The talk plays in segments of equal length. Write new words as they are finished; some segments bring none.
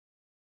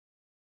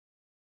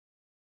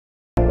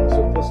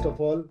first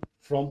of all,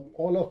 from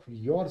all of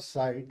your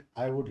side,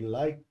 I would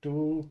like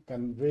to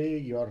convey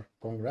your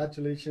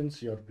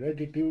congratulations, your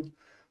gratitude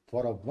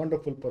for a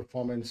wonderful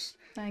performance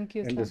Thank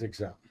you, in sir. this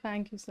exam.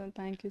 Thank you, sir.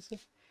 Thank you, sir.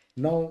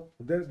 Now,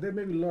 there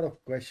may be a lot of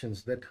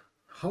questions that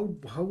how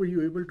were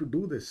you able to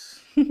do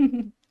this?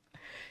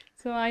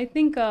 So I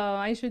think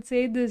I should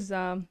say this.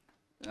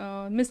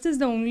 MIST is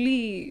the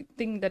only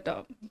thing that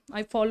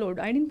I followed.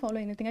 I didn't follow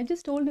anything. I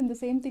just told him the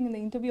same thing in the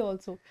interview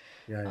also.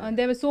 Yeah, yeah,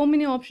 There were so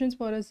many options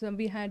for us.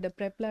 We had a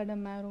prep ladder,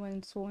 marrow,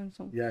 and so and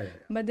so. yeah, yeah,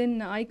 But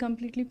then I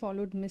completely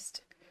followed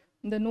MIST.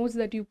 The notes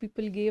that you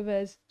people gave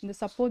us, the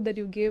support that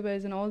you gave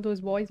us, and all those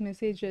voice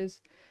messages.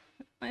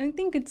 I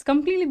think it's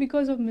completely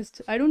because of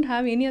MIST. I don't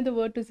have any other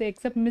word to say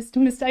except MIST,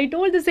 MIST. I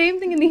told the same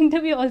thing in the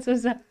interview also,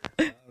 sir.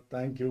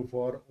 Thank you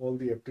for all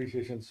the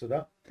appreciation,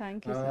 Sudha.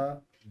 Thank you,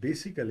 sir.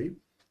 Basically,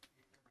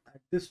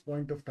 at this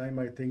point of time,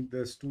 I think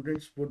the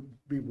students would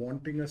be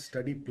wanting a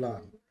study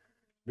plan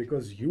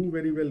because you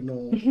very well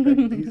know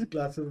that these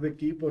classes they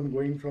keep on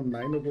going from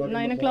 9 o'clock in the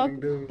 9 o'clock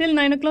morning to till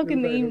 9 o'clock till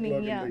in the 9 o'clock evening.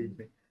 in the Yeah.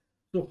 evening.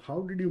 So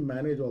how did you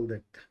manage all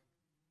that?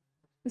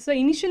 So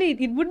initially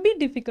it would be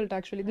difficult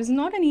actually. This is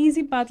not an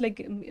easy path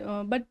like,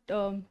 but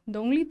the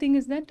only thing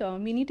is that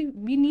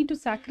we need to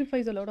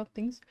sacrifice a lot of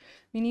things.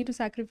 We need to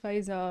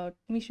sacrifice.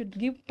 We should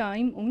give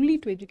time only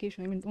to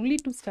education. I mean, only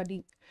to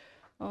study.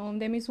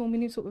 There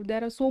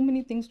are so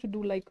many things to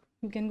do. Like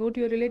you can go to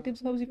your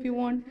relatives' house if you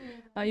want.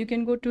 You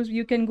can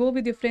go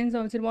with your friends'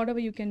 house and whatever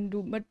you can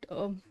do.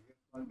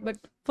 But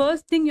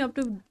first thing you have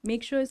to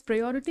make sure is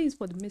priority is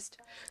for the MIST.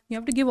 You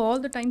have to give all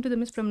the time to the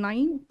MIST from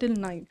 9 till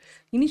 9.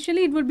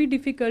 Initially it would be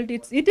difficult.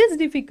 It is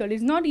difficult.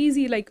 It's not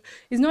easy. Like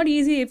it's not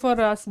easy for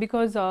us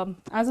because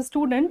as a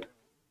student,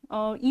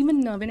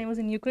 even when I was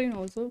in Ukraine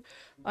also,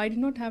 I did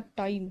not have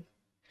time.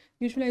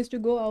 Usually I used to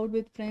go out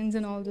with friends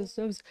and all those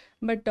stuff.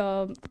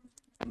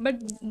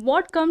 But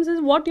what comes is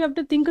what you have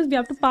to think is we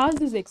have to pass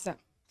this exam.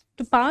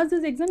 To pass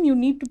this exam, you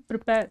need to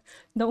prepare.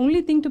 The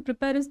only thing to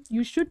prepare is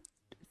you should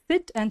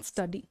sit and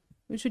study.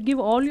 You should give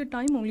all your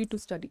time only to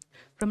study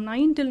from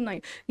 9 till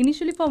 9.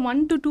 Initially, for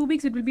 1 to 2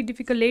 weeks, it will be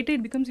difficult. Later,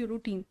 it becomes your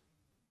routine.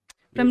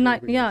 From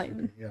Later 9, it yeah.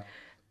 becomes routine, yeah.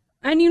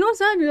 And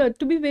sir,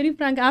 to be very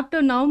frank,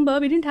 after November,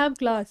 we didn't have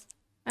class.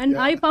 And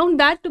Yeah. I found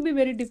that to be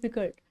very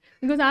difficult.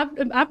 Because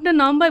after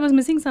November, I was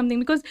missing something.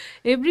 Because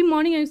every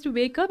morning I used to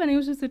wake up and I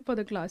used to sit for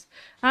the class.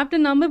 After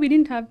November, we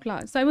didn't have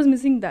class. So I was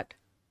missing that.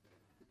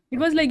 It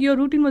was like your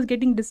routine was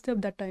getting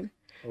disturbed that time.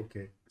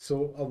 Okay.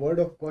 So a word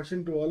of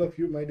caution to all of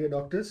you, my dear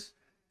doctors,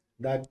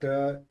 that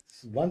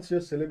once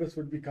your syllabus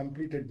would be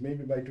completed,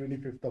 maybe by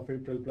 25th of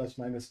April, plus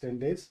minus 10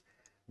 days,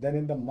 then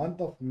in the month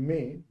of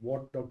May,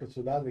 what Dr.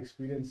 Sudha's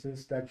experience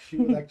is that she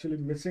was actually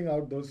missing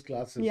out those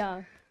classes.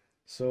 Yeah.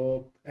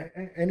 So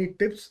any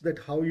tips that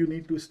how you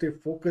need to stay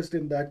focused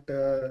in that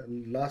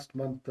last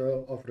month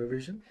of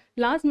revision?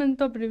 Last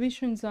month of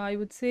revisions, I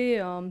would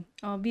say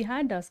we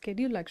had a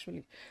schedule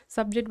actually,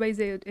 subject-wise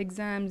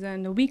exams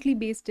and weekly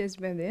based tests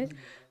were there.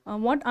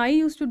 What I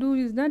used to do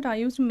is that I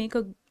used to make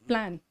a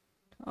plan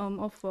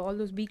of all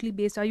those weekly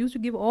based. I used to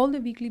give all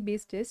the weekly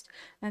based tests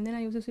and then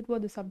I used to sit for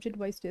the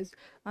subject-wise tests.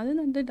 Other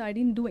than that, I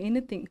didn't do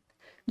anything.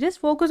 Just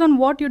focus on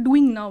what you're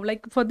doing now.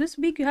 Like for this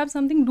week, you have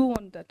something, do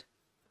on that.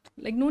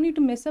 Like no need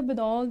to mess up with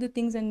all the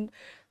things. And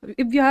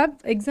if you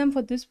have exam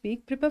for this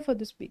week, prepare for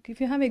this week.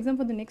 If you have exam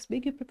for the next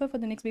week, you prepare for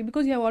the next week,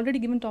 because you have already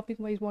given topic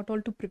wise what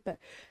all to prepare.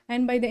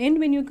 And by the end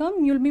when you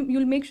come, you'll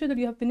make sure that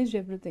you have finished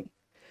everything.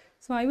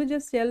 So I would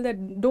just tell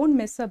that don't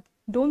mess up,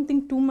 don't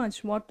think too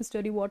much what to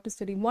study.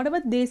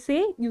 Whatever they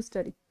say, you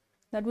study.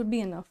 That would be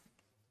enough.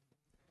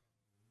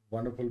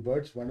 Wonderful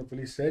words,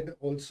 wonderfully said.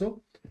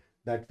 Also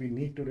that we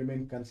need to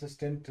remain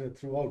consistent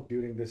throughout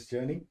during this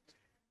journey.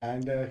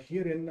 And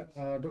herein,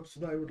 Dr.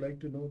 Sudha, I would like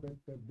to know that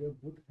there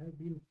would have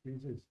been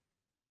phases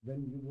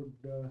when you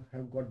would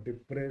have got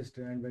depressed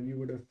and when you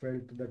would have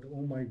felt that,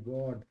 oh my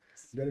God,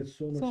 there is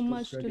so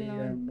much to study,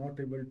 I'm not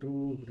able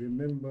to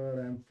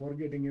remember, I'm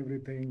forgetting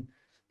everything,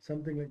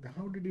 something like that.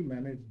 How did you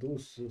manage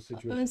those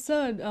situations?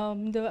 Sir,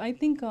 I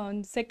think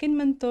second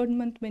month, third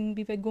month when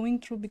we were going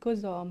through,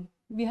 because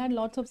we had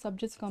lots of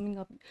subjects coming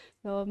up.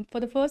 For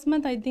the first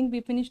month, I think we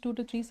finished 2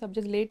 to 3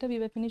 subjects. Later, we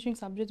were finishing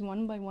subjects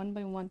one by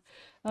one.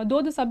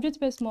 Though the subjects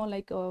were small,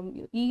 like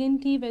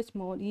ENT were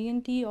small.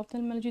 ENT,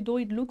 ophthalmology, though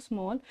it looks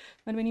small,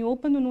 but when you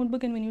open the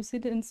notebook and when you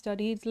sit and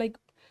study, it's like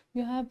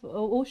you have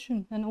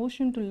an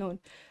ocean to learn.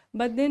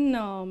 But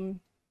then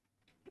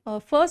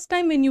first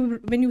time when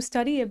you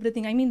study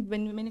everything, I mean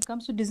when it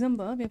comes to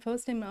December,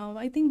 first time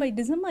I think by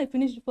December I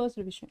finished the first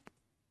revision,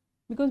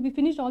 because we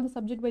finished all the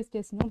subject wise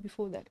tests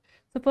before that.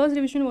 So first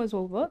revision was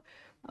over,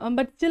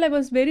 but still I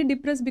was very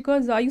depressed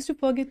because I used to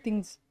forget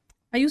things.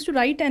 I used to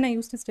write and I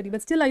used to study,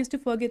 but still I used to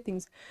forget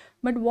things.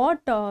 But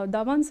what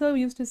Dhawan sir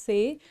used to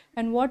say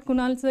and what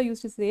Kunal sir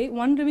used to say,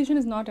 one revision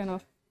is not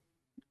enough.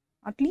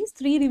 At least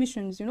 3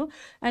 revisions,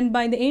 and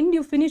by the end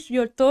you finish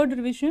your third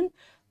revision,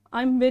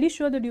 I'm very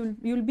sure that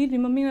you'll be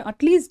remembering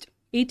at least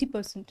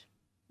 80%.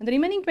 And the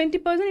remaining 20%,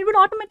 it would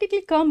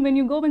automatically come when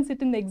you go and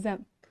sit in the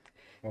exam.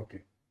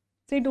 Okay.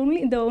 So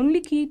the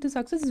only key to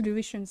success is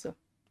revision, sir.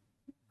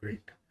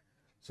 Great.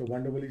 So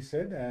wonderfully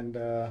said. And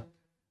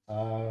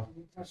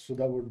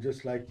Sudha would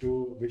just like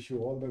to wish you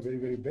all the very,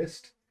 very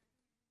best.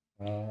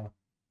 Uh,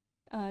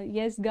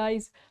 Yes,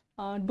 guys,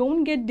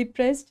 don't get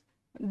depressed,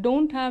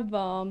 don't have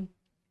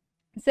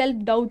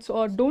self doubts,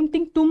 or don't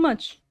think too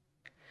much.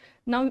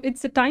 Now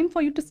it's a time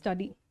for you to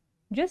study.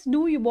 Just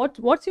do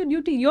what's your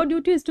duty. Your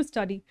duty is to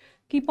study.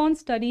 Keep on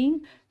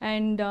studying,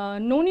 and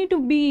no need to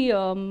be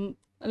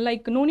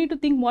like, no need to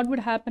think what would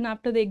happen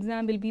after the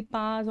exam, will be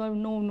pass or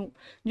no.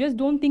 Just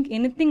don't think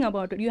anything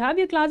about it. You have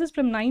your classes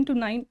from 9 to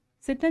 9.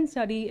 Sit and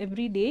study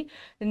every day,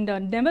 and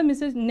never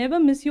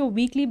miss your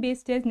weekly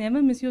based test,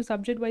 never miss your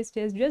subject wise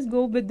test. Just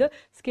go with the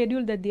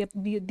schedule that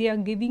they are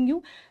giving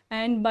you.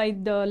 And by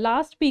the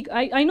last week,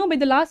 I know by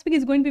the last week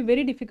is going to be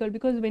very difficult,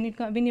 because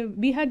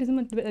we had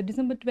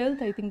December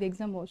 12th, I think the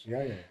exam was.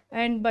 yeah, yeah.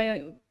 And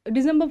by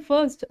December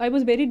 1st, I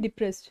was very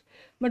depressed.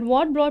 But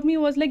what brought me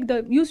was like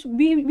we used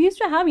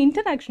to have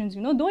interactions,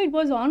 though it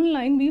was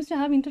online, we used to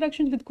have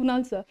interactions with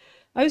Kunal sir.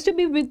 I used to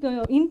be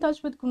in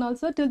touch with Kunal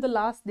sir till the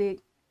last day.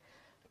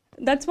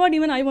 That's what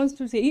even I want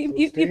to say. So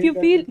If stay you in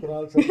touch feel with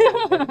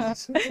Kunal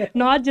sir.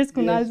 not just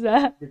Kunal Yes,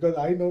 sir, because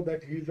I know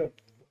that he's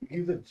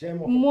a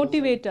gem of a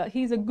motivator.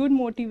 He's a good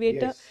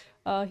motivator.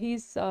 Yes.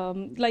 He's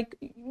like,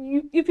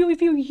 if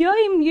you hear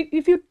him,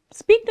 if you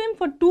speak to him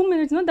for 2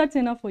 minutes, no, that's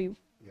enough for you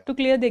to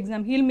clear the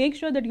exam. He'll make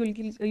sure that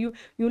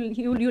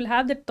you'll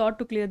have that thought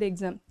to clear the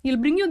exam. He'll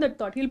bring you that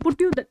thought. He'll put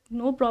you that,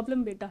 no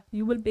problem, beta.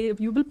 You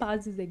will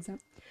pass this exam.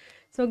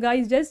 So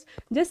guys, just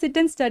sit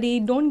and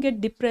study. Don't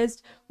get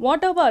depressed.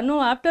 Whatever.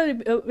 No, after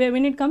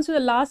when it comes to the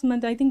last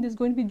month, I think this is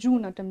going to be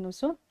June attempt, no,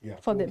 so Yeah,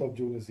 for 4th them. of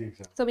June is the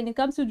exam. So when it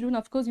comes to June,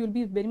 of course, you'll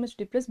be very much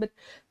depressed, but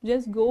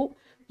just go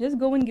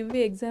and give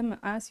the exam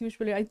as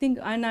usual. I think,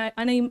 and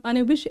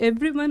I wish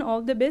everyone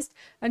all the best,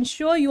 and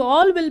sure you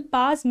all will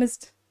pass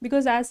MIST,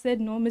 because as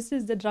said, no, MIST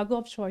is the drug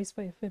of choice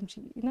for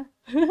FMGE,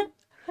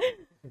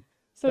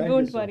 So Thank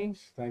don't you so worry. much.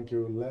 Thank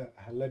you.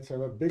 Let's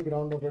have a big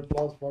round of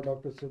applause for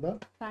Dr. Sudha.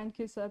 Thank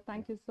you, sir.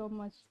 Thank you so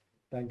much.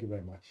 Thank you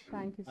very much.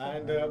 Thank you, sir.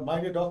 And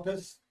my dear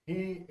doctors,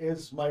 he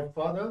is my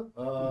father,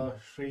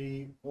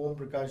 Sri Om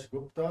Prakash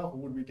Gupta, who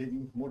will be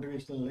taking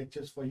motivational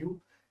lectures for you.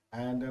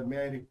 And may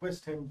I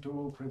request him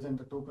to present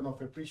a token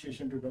of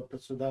appreciation to Dr.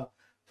 Sudha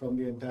from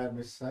the entire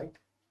MIST site.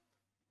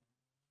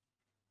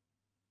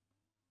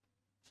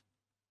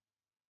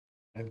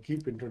 And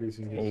keep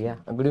introducing yourself.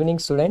 Yeah, good evening,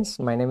 students.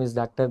 My name is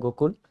Dr.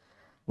 Gokul.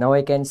 Now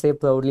I can say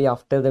proudly,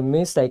 after the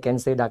MIST, I can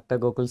say Dr.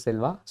 Gokul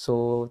Silva.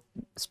 So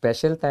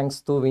special thanks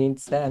to Vinit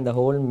sir and the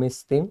whole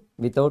MIST team.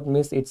 Without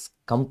MIST, it's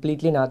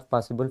completely not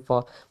possible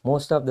for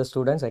most of the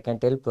students, I can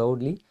tell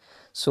proudly.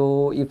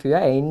 So if you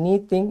have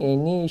anything,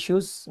 any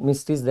issues,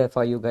 MIST is there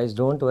for you guys.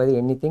 Don't worry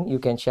anything. You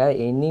can share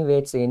any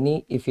weights,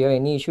 if you have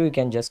any issue, you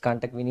can just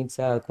contact Vinit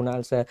sir,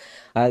 Kunal sir,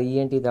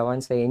 ENT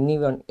Dhawan sir,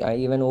 anyone,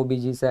 even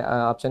OBG sir,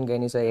 option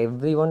gynae sir,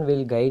 everyone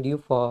will guide you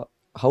for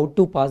how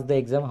to pass the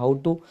exam, how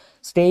to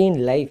stay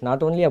in life,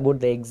 not only about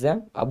the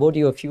exam, about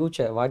your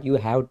future, what you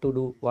have to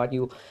do, what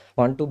you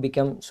want to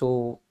become.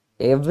 So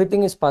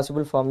everything is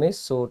possible for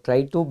MIST. So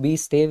try to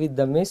stay with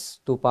the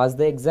MIST to pass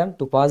the exam,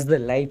 to pass the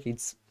life.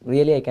 It's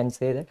really, I can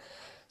say that.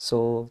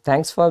 So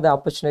thanks for the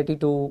opportunity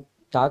to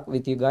talk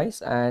with you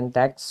guys, and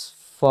thanks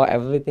for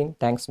everything.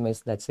 Thanks,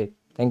 MIST. That's it.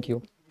 Thank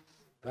you.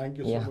 Thank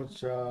you so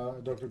much,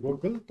 Dr.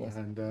 Gokul. Yes.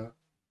 And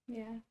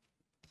Yeah.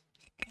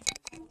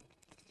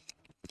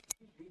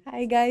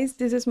 Hi guys,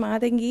 this is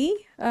Madhangi.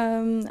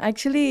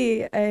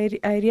 Actually,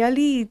 I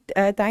really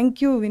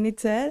thank you, Vinit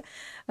sir,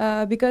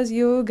 because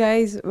you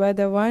guys were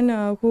the one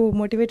who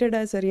motivated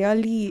us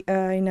really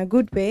in a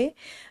good way.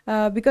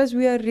 Because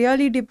we are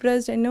really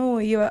depressed. I know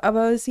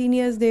our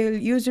seniors, they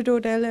used to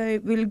tell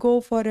we'll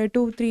go for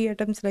 2-3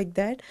 attempts like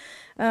that.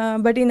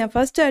 But in a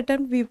first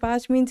attempt we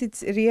passed, means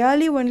it's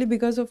really only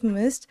because of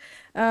MIST.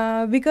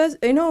 Because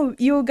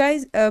you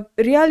guys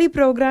really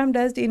programmed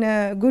us in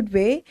a good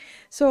way,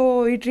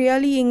 so it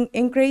really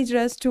encouraged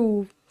us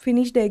to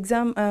finish the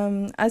exam,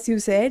 as you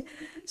said.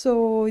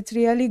 So it's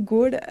really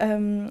good.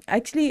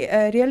 Actually,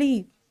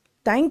 really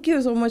thank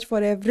you so much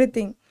for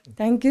everything.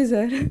 Thank you,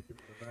 sir.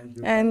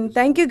 And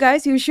thank you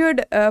guys. You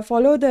should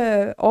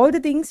follow all the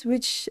things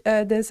which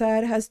the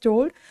sir has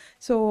told.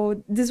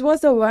 So this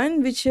was the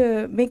one which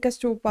make us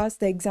to pass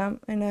the exam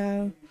in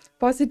a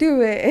positive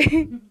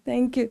way.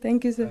 Thank you, sir.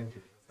 thank you so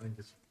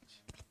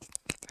much.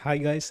 Hi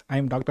guys,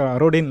 I'm Dr.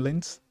 Arodine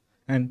Lins,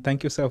 and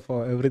thank you sir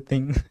for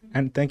everything,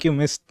 and thank you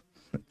MIST.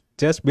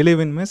 Just believe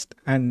in MIST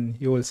and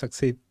you will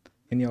succeed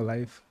in your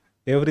life.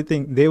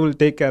 Everything, they will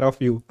take care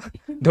of you.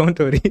 Don't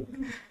worry.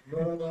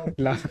 No.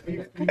 La-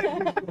 Please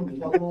don't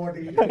follow what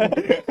he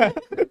said.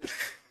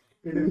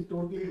 It is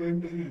totally going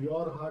to be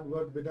your hard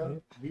work,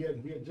 beta. We are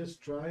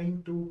just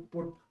trying to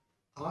put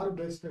our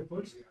best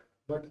efforts,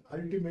 but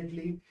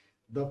ultimately,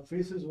 the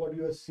faces what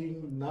you are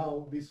seeing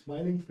now, these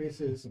smiling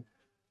faces,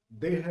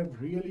 they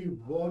have really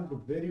worked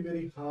very,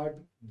 very hard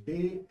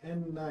day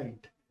and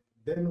night.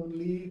 Then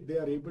only they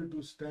are able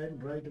to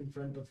stand right in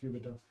front of you,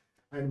 beta.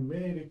 And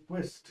may I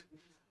request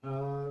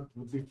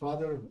the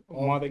father of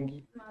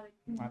Madhangi.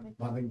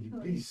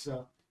 Madhangi, please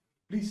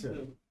Please, sir.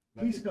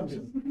 Please come,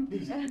 sir.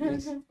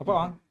 Please. அப்பா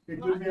It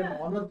will be an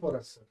honor for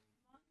us, sir.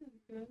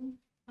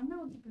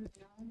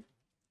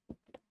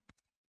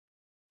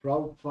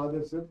 Proud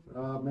father, sir.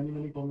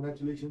 Many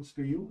congratulations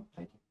to you.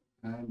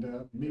 And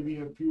maybe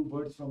a few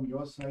words from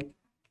your side.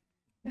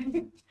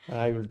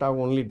 I will talk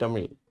only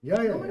Tamil.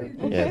 Yeah.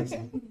 Yes.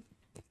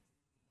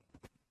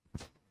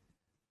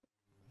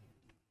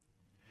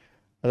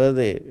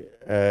 அதாவது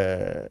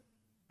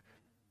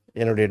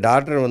என்னுடைய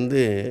doctor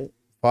வந்து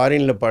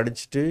ஃபாரினில்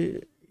படிச்சுட்டு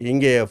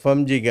இங்கே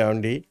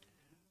எஃப்எம்ஜிக்காண்டி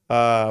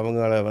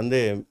அவங்கள வந்து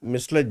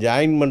மிஸ்டில்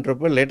join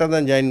பண்ணுறப்ப லேட்டாக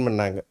தான் ஜாயின்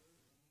பண்ணாங்க.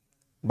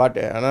 பட்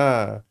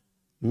ஆனால்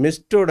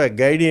மிஸ்டோட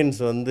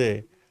கைடன்ஸ் வந்து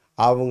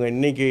அவங்க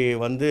இன்றைக்கி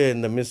வந்து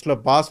இந்த மிஸ்டில்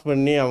பாஸ்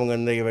பண்ணி அவங்க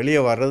இந்த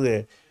வெளியே வர்றது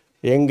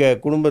எங்கள்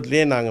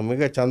குடும்பத்திலே நாங்கள்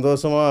மிக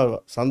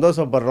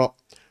சந்தோஷப்படுறோம்.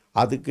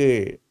 அதுக்கு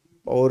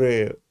ஒரு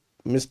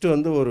மிஸ்ட்டு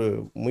வந்து ஒரு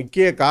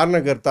முக்கிய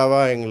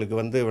காரணகர்த்தாவாக எங்களுக்கு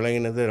வந்து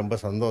விளங்கினது ரொம்ப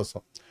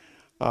சந்தோஷம்.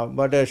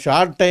 பட்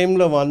ஷார்ட்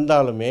டைமில்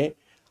வந்தாலுமே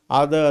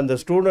அதை அந்த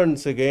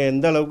ஸ்டூடெண்ட்ஸுக்கு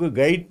எந்த அளவுக்கு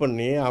கைட்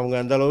பண்ணி அவங்க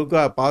அந்த அளவுக்கு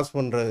பாஸ்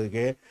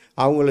பண்ணுறதுக்கு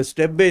அவங்கள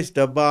ஸ்டெப் பை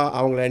ஸ்டெப்பாக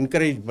அவங்கள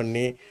என்கரேஜ்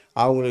பண்ணி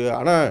அவங்களுக்கு,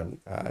 ஆனால்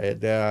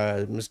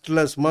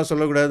மிஸ்டில் சும்மா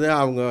சொல்லக்கூடாது,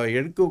 அவங்க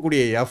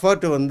எடுக்கக்கூடிய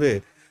எஃபர்ட் வந்து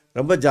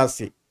ரொம்ப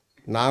ஜாஸ்தி.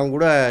 நான்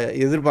கூட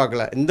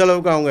எதிர்பார்க்கல இந்த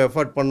அளவுக்கு அவங்க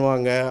எஃபர்ட்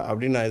பண்ணுவாங்க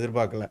அப்படின்னு நான்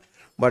எதிர்பார்க்கல.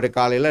 பட்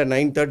காலையில்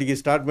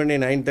 9:30க்கு ஸ்டார்ட் பண்ணி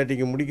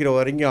 9:30க்கு முடிக்கிற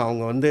வரைக்கும்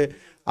அவங்க வந்து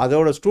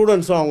அதோட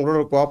ஸ்டூடெண்ட்ஸும்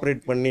அவங்களோட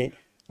கோஆப்ரேட் பண்ணி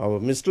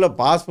மிஸ்டில்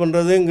பாஸ்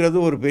பண்ணுறதுங்கிறது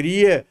ஒரு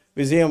பெரிய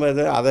விஷயம்.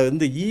 அதை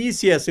வந்து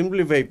ஈஸியாக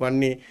சிம்பிளிஃபை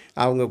பண்ணி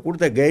அவங்க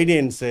கொடுத்த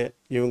கைடன்ஸு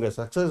இவங்க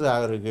சக்ஸஸ்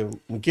ஆகிறதுக்கு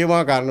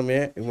முக்கியமாக காரணமே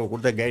இவங்க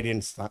கொடுத்த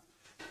கைடன்ஸ் தான்.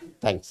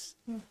 Thanks.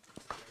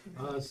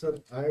 Sir,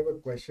 I have a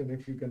question,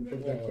 if you can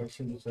put that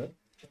question, sir.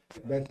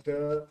 That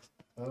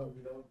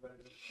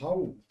how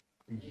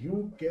you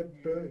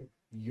kept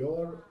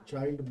your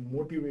child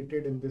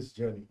motivated in this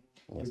journey?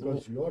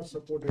 Because your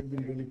support has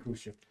been really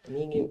crucial.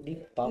 நீங்க எப்படி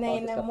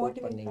பாப்பாக்கு support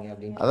பண்ணீங்க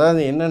அப்படின்னு?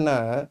 அதாவது என்னென்னா,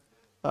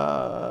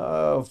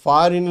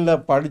 ஃபாரினில்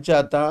படித்தா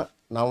தான்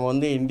நம்ம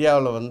வந்து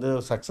இந்தியாவில் வந்து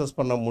சக்ஸஸ்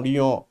பண்ண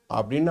முடியும்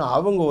அப்படின்னு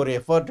அவங்க ஒரு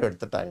எஃபர்ட்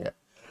எடுத்துட்டாங்க.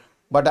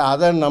 பட்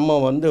அதை நம்ம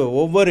வந்து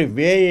ஒவ்வொரு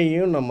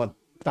வேயையும் நம்ம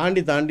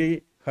தாண்டி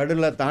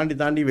ஹடில்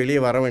தாண்டி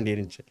வெளியே வர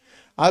வேண்டியிருந்துச்சு.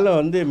 அதில்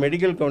வந்து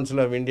மெடிக்கல்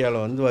கவுன்சில் ஆஃப்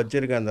இந்தியாவில் வந்து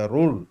வச்சுருக்க அந்த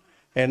ரூல்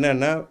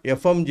என்னென்னா,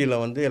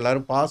 எஃப்எம்ஜியில் வந்து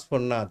எல்லோரும் பாஸ்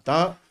பண்ணால்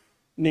தான்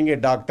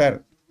நீங்கள் doctor.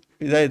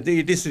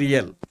 It is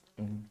real.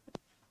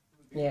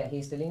 Yeah,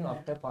 he's telling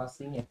after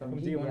passing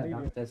FMG, we are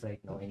doctors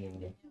right now in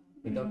India.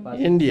 Without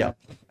passing India.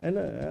 And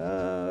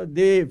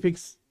they fix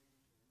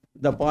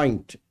the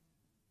point.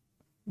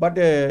 But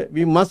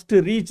we must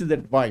reach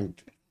that point.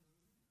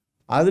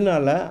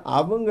 அதனால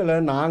அவங்கள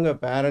நாங்கள்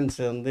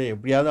parents வந்து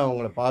எப்படியாவது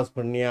அவங்கள pass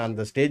பண்ணி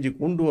அந்த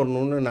ஸ்டேஜுக்கு கொண்டு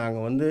வரணும்னு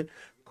நாங்கள் வந்து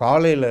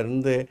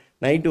காலையிலேருந்து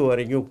நைட்டு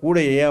வரைக்கும்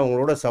கூடையே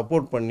அவங்களோட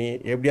சப்போர்ட் பண்ணி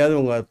எப்படியாவது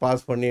அவங்க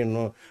பாஸ்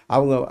பண்ணிடணும்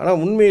அவங்க. ஆனால்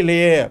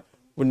உண்மையிலேயே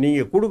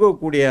நீங்கள்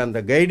கொடுக்கக்கூடிய அந்த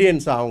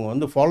கைடன்ஸை அவங்க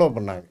வந்து ஃபாலோ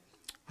பண்ணாங்க.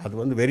 அது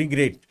வந்து வெரி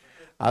கிரேட்.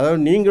 அதாவது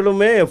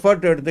நீங்களுமே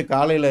எஃபர்ட் எடுத்து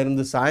காலையில்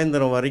இருந்து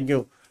சாயந்தரம்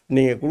வரைக்கும்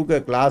நீங்கள் கொடுக்க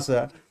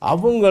கிளாஸை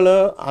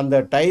அவங்களும்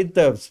அந்த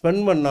டயத்தை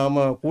ஸ்பெண்ட்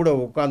பண்ணாமல் கூட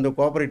உட்காந்து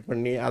கோஆப்ரேட்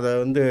பண்ணி அதை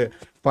வந்து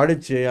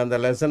படித்து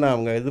அந்த லெசனை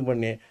அவங்க இது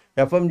பண்ணி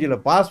எஃப்எம்ஜியில்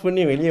பாஸ்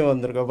பண்ணி வெளியே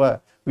வந்திருக்கப்ப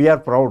வி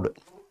ஆர் ப்ரவுடு.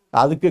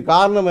 அதுக்கு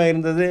காரணமாக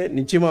இருந்தது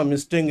நிச்சயமாக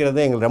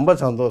மிஸ்ட்டுங்கிறது எங்களுக்கு ரொம்ப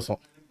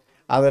சந்தோஷம்.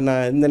 அதை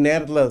நான் இந்த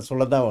நேரத்தில்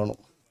சொல்ல தான்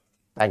வேணும்.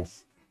 Thanks.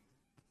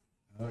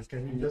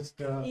 Can you just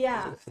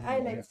Yeah,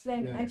 I'll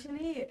explain.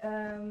 Actually,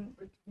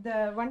 the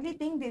only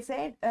thing they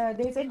said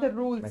the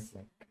rules.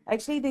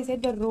 Actually, they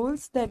said the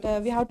rules that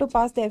we have to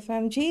pass the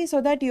FMG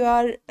so that you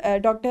are a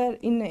doctor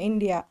in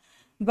India.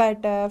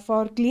 But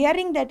for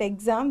clearing that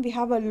exam, we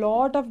have a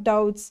lot of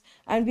doubts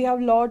and we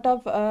have a lot of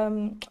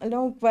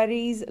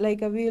queries.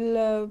 Like we'll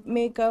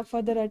make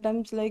further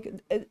attempts. Like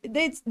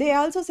they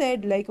also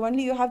said like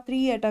only you have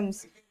 3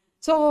 attempts.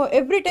 So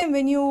every time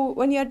when you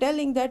are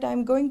telling that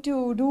I'm going to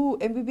do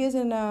MBBS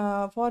in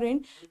foreign,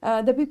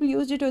 the people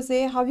used to say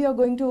how you are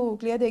going to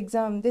clear the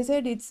exam. They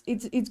said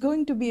it's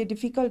going to be a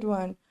difficult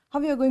one.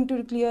 How you are going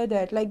to clear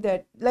that? Like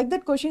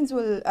that questions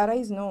will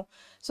arise. No.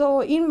 So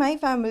in my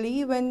family,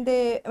 when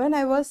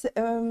I was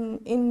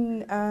in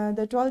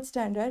the 12th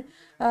standard,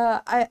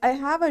 I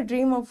have a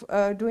dream of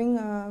doing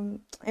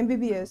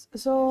MBBS.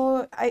 So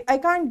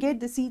I can't get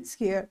the seats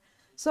here.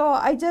 So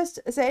I just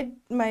said,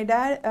 my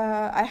dad,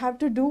 I have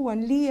to do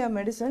only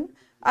medicine.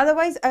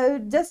 Otherwise, I'll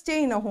just stay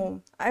in a home.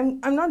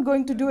 I'm not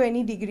going to do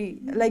any degree.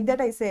 Like that,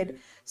 I said.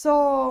 So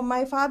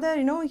my father,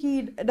 he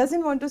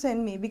doesn't want to send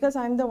me because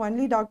I'm the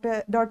only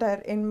daughter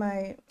in my,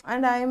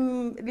 and I'm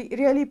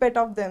really pet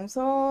of them.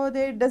 So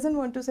they doesn't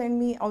want to send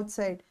me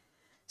outside.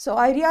 So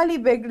I really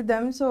begged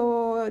them. So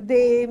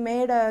they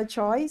made a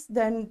choice.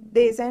 Then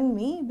they sent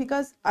me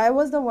because I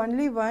was the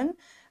only one.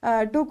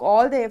 Took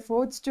all the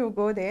efforts to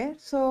go there.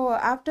 So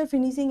after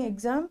finishing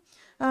exam,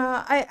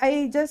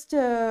 I just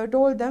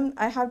told them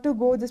I have to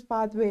go this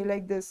pathway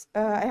like this.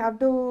 I have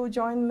to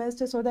join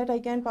MIST so that I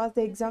can pass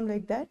the exam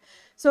like that.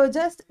 So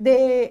just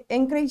they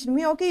encouraged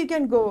me, okay, you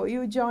can go,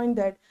 you join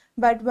that.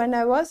 But when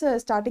I was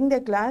starting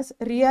the class,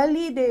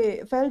 really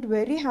they felt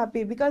very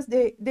happy because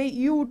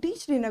you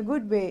teached in a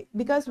good way,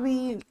 because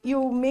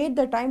you made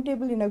the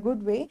timetable in a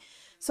good way.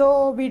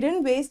 So we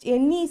didn't waste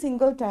any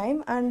single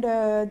time, and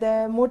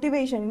the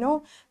motivation,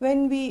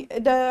 when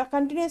the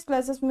continuous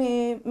classes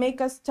may make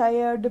us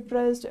tired,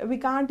 depressed, we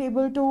can't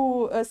able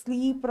to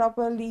sleep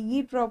properly,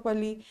 eat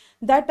properly.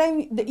 That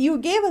time you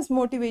gave us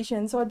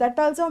motivation, so that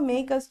also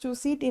make us to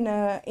sit in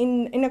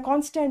a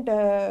constant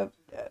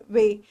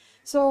way.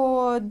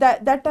 So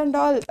that and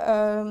all,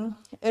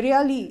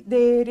 really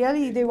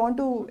they want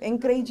to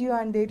encourage you,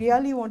 and they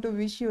really want to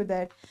wish you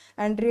that,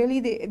 and really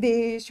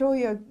they show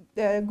your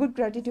good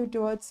gratitude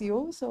towards you.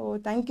 So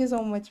thank you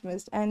so much,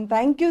 Miss, and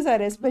thank you, sir,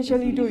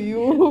 especially to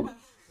you.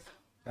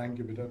 Thank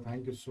you, Peter.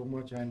 Thank you so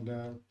much. And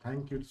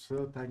thank you,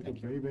 sir. Thank you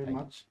very, very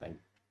much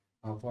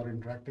for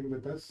interacting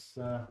with us.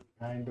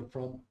 And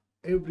from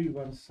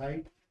everyone's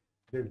side,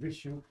 they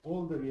wish you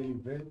all the really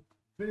very,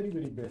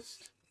 very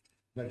best.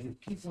 That you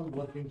keep on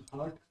working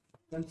hard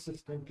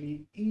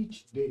consistently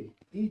each day.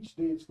 Each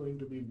day is going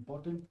to be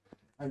important.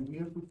 And we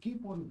have to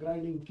keep on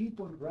grinding,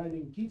 keep on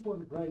grinding, keep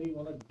on grinding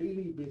on a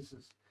daily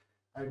basis.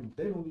 And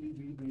then only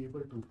we'll be able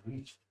to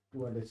reach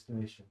to our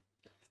destination.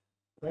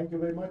 Thank you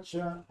very much,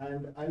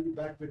 and I'll be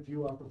back with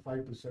you after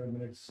 5 to 7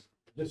 minutes.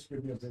 Just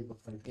give me a break of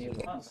 5 to 7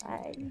 minutes.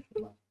 Bye.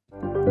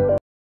 Bye.